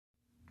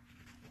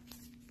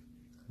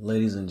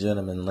Ladies and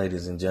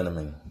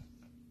gentlemen,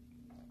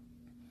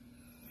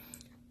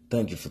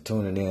 thank you for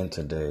tuning in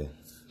today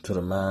to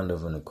the Mind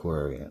of an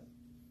Aquarian.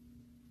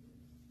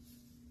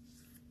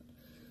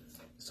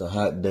 It's a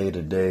hot day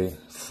today,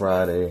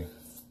 Friday.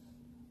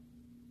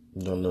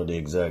 Don't know the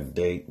exact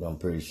date, but I'm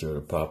pretty sure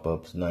the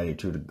pop-up's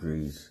 92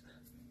 degrees.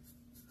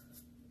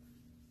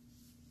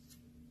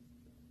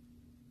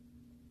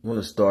 I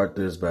want to start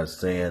this by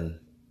saying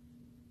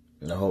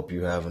I hope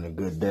you're having a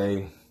good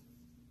day.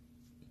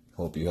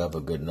 Hope you have a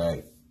good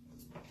night.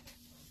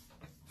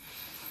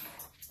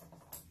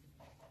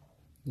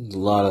 There's a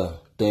lot of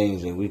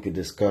things that we could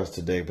discuss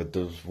today, but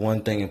there's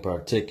one thing in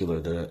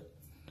particular that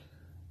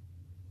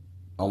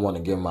I want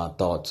to give my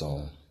thoughts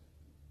on.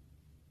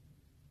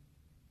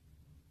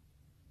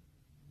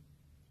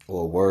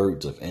 Or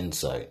words of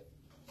insight.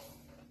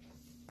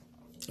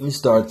 Let me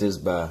start this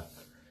by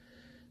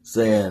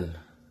saying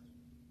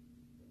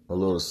a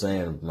little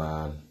saying of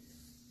mine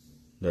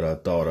that I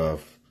thought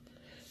of.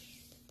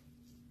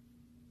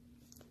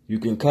 You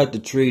can cut the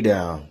tree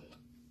down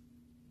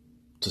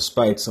to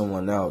spite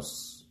someone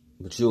else,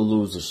 but you'll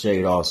lose the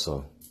shade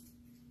also.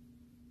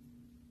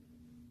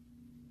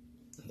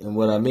 And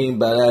what I mean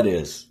by that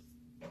is,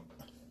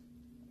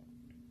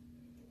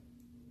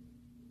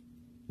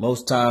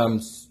 most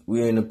times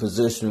we're in a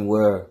position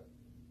where,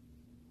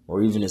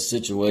 or even a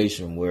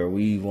situation where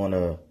we want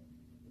to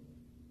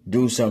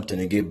do something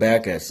to get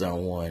back at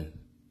someone.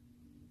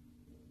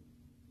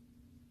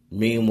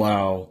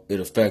 Meanwhile, it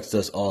affects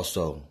us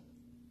also,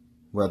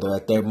 whether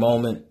at that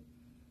moment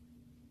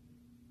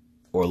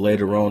or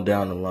later on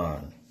down the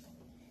line.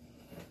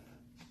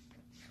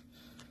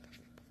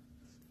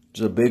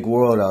 There's a big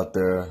world out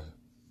there,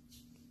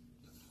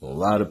 a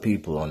lot of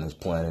people on this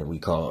planet we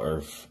call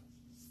Earth.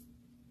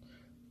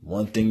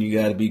 One thing you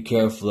got to be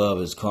careful of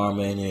is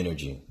karma and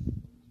energy.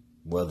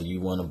 Whether you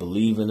want to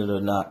believe in it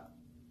or not,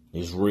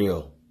 it's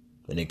real,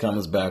 and it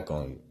comes back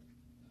on you.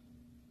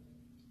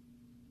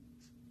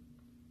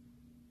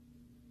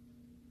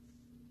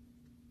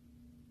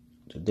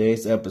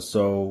 Today's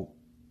episode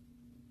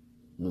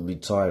will be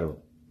titled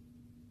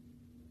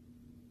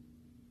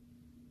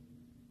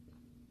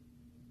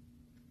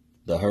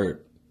The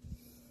Hurt.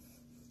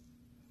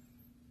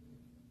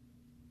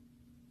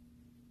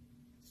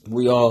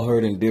 We all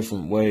hurt in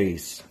different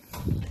ways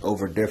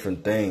over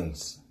different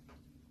things.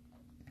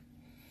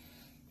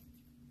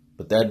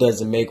 But that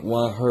doesn't make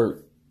one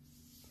hurt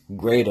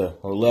greater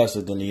or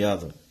lesser than the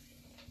other.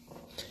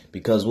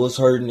 Because what's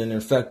hurting and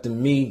affecting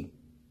me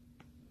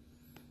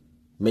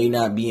may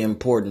not be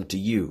important to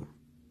you.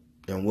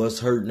 And what's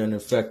hurting and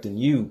affecting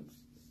you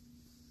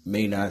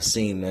may not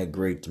seem that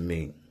great to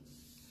me,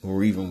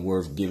 or even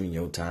worth giving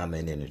your time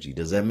and energy.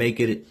 Does that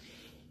make it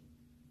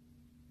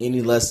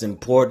any less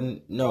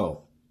important?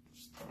 No.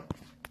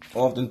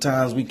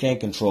 Oftentimes we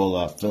can't control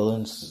our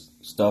feelings.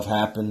 Stuff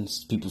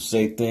happens. People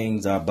say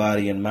things. Our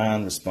body and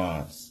mind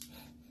responds.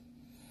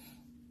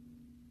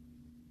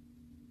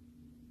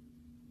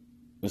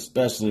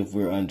 Especially if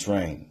we're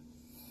untrained.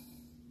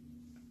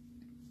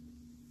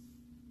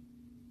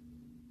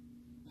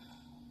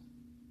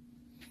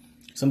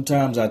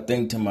 Sometimes I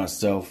think to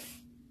myself,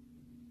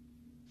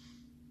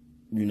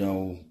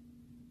 would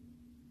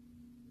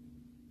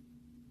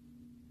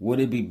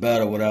it be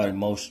better without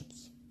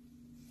emotions?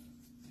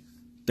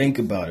 Think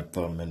about it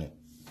for a minute.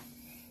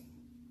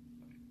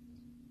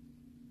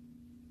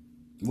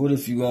 What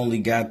if you only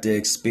got to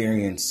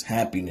experience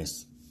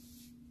happiness?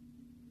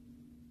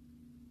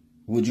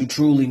 Would you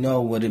truly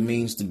know what it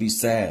means to be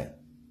sad?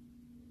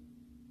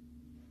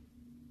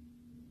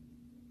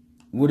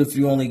 What if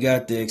you only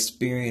got to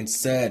experience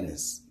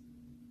sadness?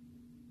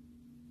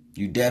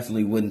 You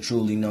definitely wouldn't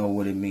truly know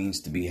what it means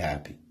to be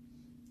happy.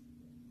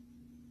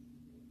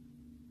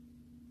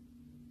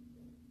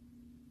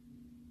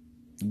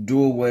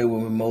 Do away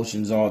with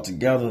emotions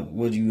altogether.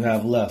 What do you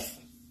have left?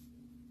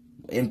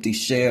 Empty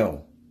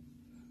shell.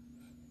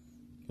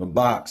 A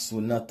box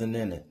with nothing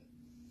in it.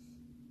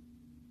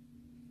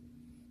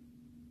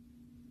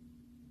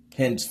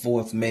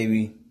 Henceforth,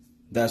 maybe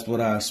that's what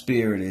our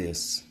spirit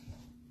is.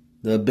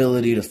 The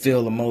ability to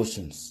feel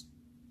emotions.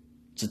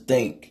 To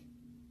think.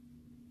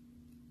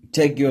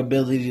 Take your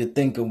ability to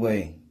think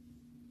away.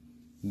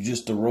 You're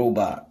just a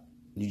robot.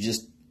 You're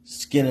just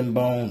skin and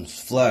bones,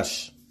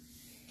 flesh.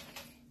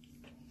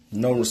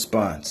 No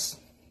response.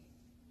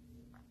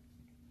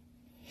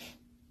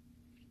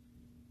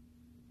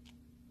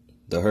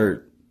 The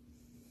hurt.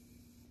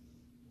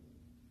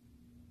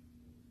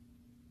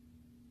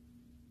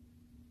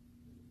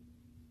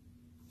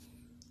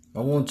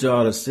 I want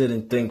y'all to sit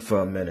and think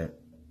for a minute.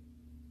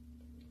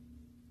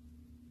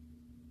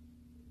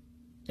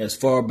 As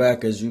far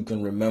back as you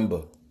can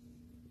remember,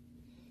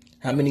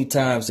 how many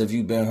times have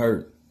you been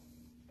hurt?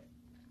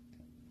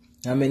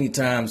 How many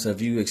times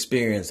have you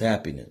experienced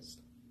happiness?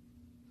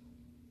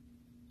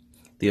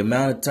 The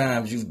amount of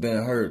times you've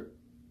been hurt,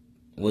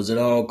 was it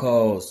all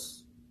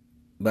caused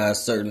by a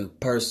certain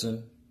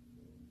person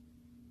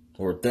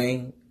or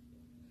thing?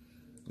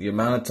 The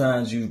amount of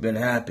times you've been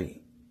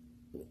happy,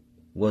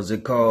 was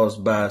it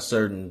caused by a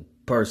certain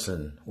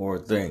person or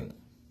thing.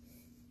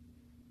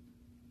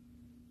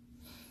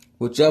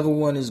 Whichever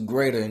one is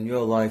greater in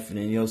your life and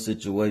in your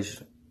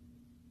situation,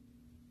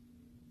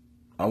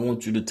 I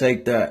want you to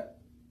take that.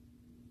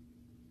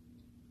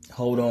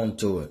 Hold on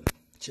to it.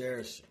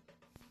 Cherish it.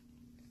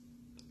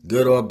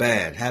 Good or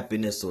bad,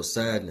 happiness or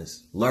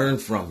sadness. Learn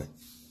from it.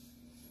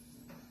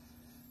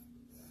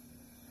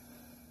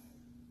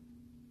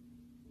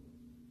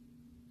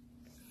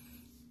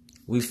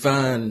 We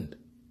find,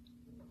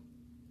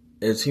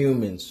 as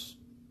humans,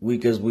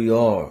 weak as we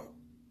are,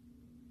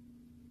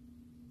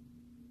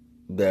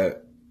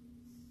 that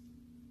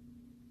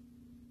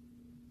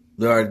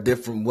there are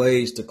different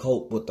ways to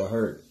cope with the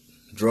hurt.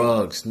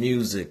 Drugs,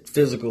 music,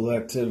 physical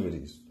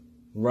activities,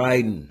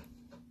 writing,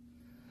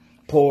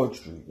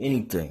 poetry,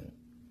 anything.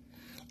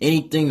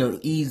 Anything to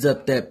ease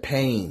up that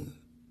pain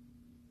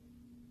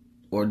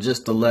or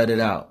just to let it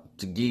out,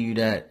 to give you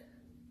that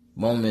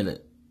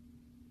moment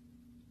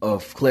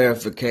of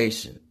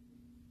clarification,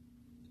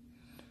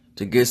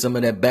 to get some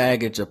of that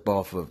baggage up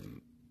off of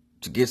you,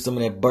 to get some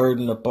of that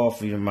burden up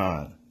off of your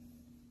mind.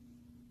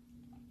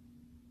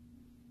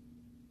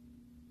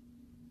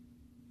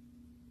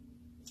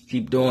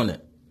 Keep doing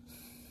it.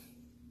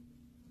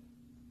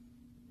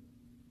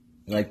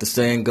 Like the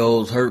saying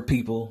goes, hurt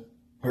people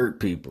hurt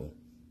people.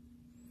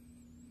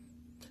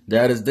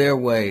 That is their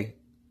way,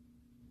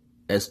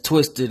 as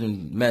twisted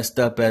and messed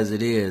up as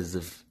it is,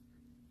 of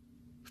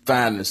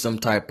finding some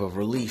type of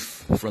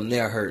relief from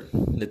their hurt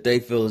that they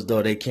feel as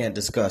though they can't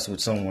discuss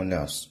with someone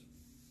else.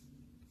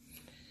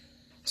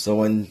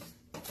 So in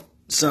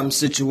some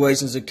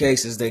situations or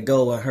cases, they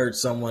go and hurt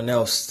someone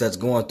else that's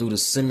going through the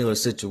similar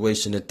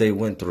situation that they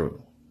went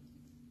through.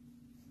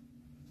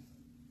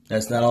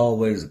 That's not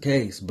always the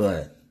case,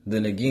 but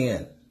then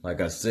again, like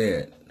I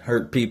said,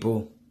 hurt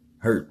people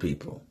hurt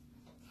people.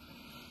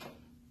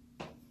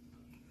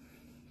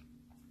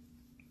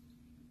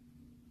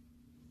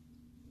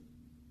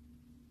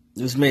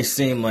 This may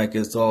seem like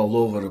it's all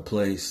over the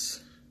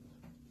place,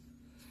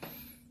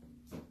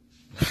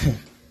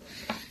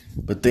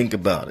 but think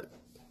about it.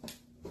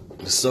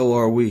 So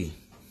are we,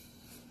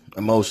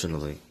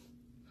 emotionally.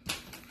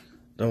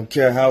 Don't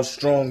care how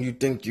strong you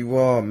think you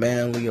are,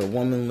 manly or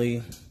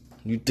womanly,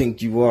 you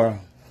think you are.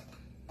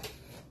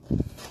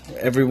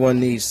 Everyone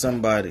needs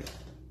somebody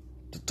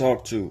to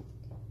talk to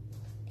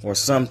or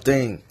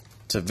something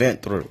to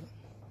vent through.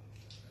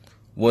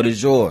 What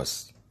is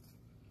yours?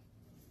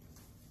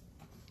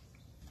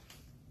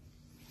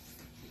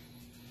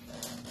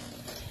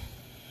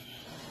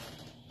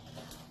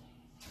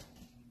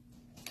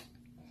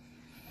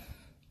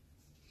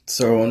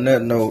 So on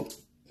that note,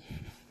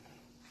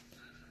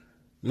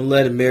 I'm going to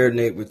let it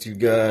marinate with you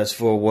guys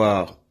for a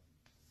while.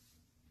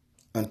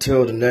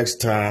 Until the next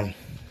time,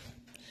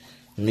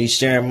 me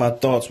sharing my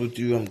thoughts with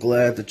you, I'm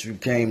glad that you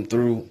came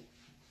through,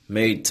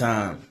 made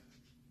time.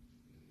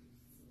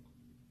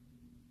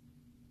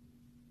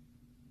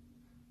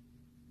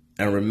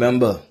 And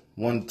remember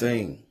one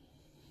thing.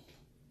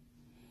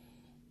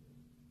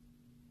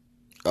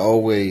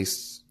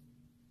 Always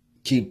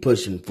keep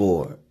pushing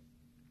forward.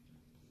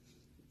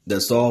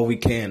 That's all we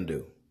can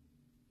do.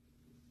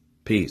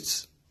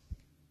 Peace.